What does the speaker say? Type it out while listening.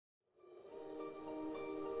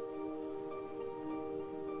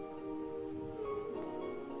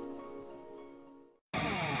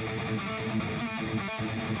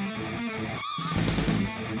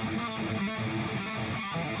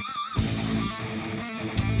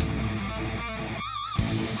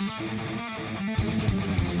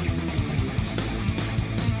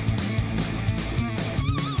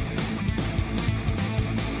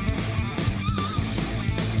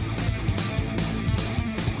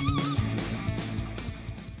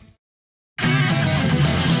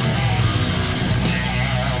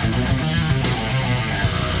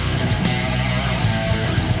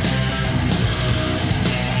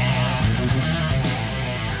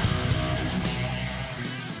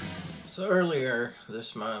So earlier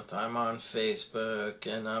this month, I'm on Facebook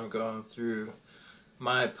and I'm going through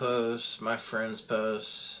my posts, my friends'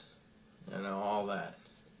 posts, all that.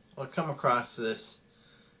 Well, I come across this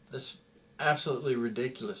absolutely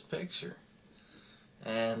ridiculous picture,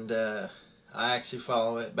 and I actually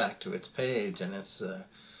follow it back to its page, and it's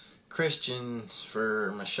Christians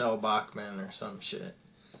for Michele Bachmann or some shit.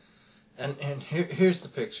 And here's the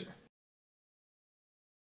picture.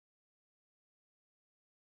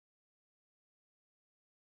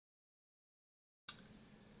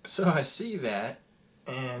 So I see that,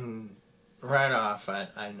 and right off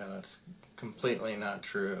I know it's completely not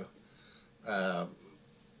true. That,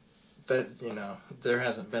 there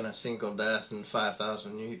hasn't been a single death in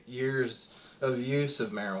 5,000 years of use of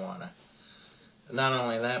marijuana. Not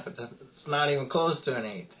only that, but it's not even close to an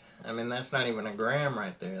eighth. I mean, that's not even a gram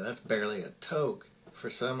right there. That's barely a toke for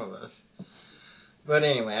some of us. But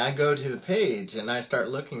anyway, I go to the page and I start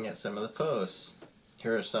looking at some of the posts.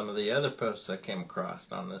 Here are some of the other posts I came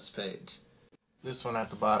across on this page. This one at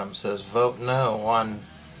the bottom says, "Vote no on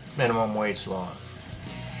minimum wage laws."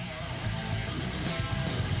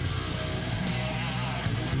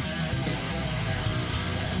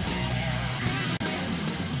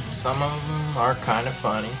 Some of them are kind of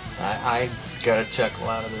funny. I got a chuckle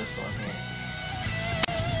out of this one here.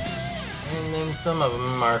 And then some of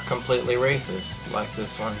them are completely racist, like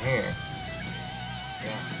this one here.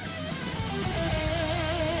 Yeah.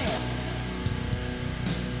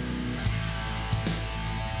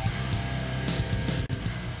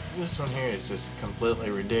 This one here is just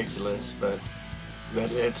completely ridiculous, but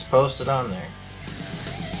it's posted on there.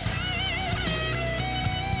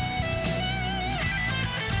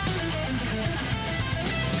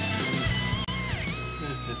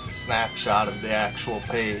 This is just a snapshot of the actual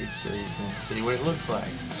page so you can see what it looks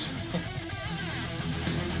like.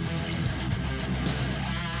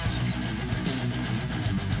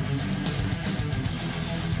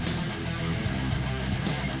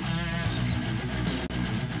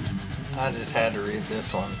 I just had to read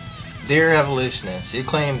this one. "Dear evolutionists, you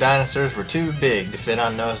claim dinosaurs were too big to fit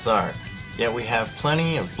on Noah's Ark, yet we have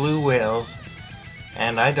plenty of blue whales,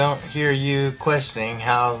 and I don't hear you questioning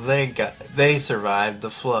how they survived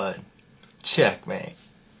the flood. Checkmate."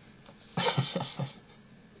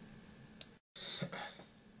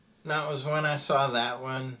 Now, it was when I saw that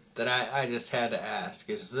one that I just had to ask,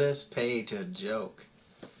 is this page a joke?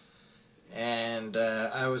 And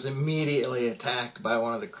I was immediately attacked by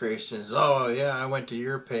one of the Christians. "Oh yeah, I went to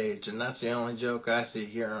your page and that's the only joke I see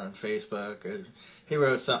here on Facebook." He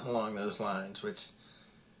wrote something along those lines, which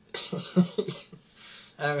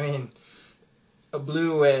I mean, a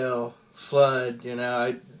blue whale, flood,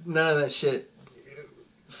 none of that shit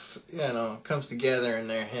comes together in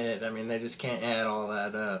their head. I mean, they just can't add all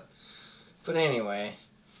that up. But anyway,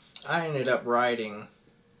 I ended up writing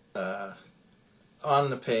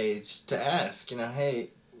on the page to ask,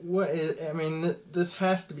 hey, this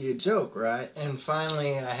has to be a joke, right? And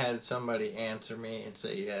finally I had somebody answer me and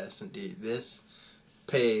say, yes, indeed, this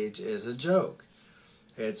page is a joke.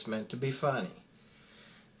 It's meant to be funny.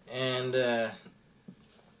 And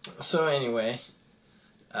so anyway,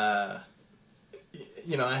 I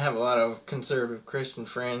have a lot of conservative Christian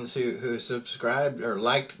friends who subscribed or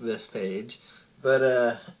liked this page,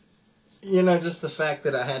 but just the fact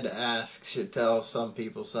that I had to ask should tell some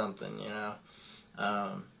people something,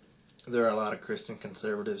 There are a lot of Christian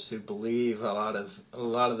conservatives who believe a lot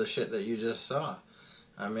of the shit that you just saw.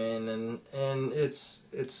 I mean, and it's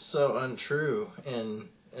so untrue and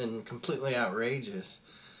completely outrageous.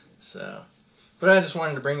 So, but I just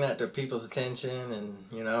wanted to bring that to people's attention,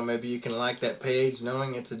 and maybe you can like that page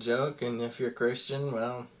knowing it's a joke, and if you're Christian,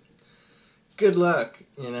 well, good luck,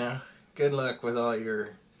 Good luck with all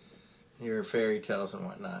your fairy tales and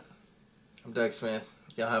whatnot. I'm Doug Smith.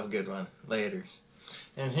 Y'all have a good one. Laters.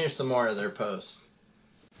 And here's some more of their posts.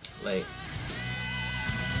 Late.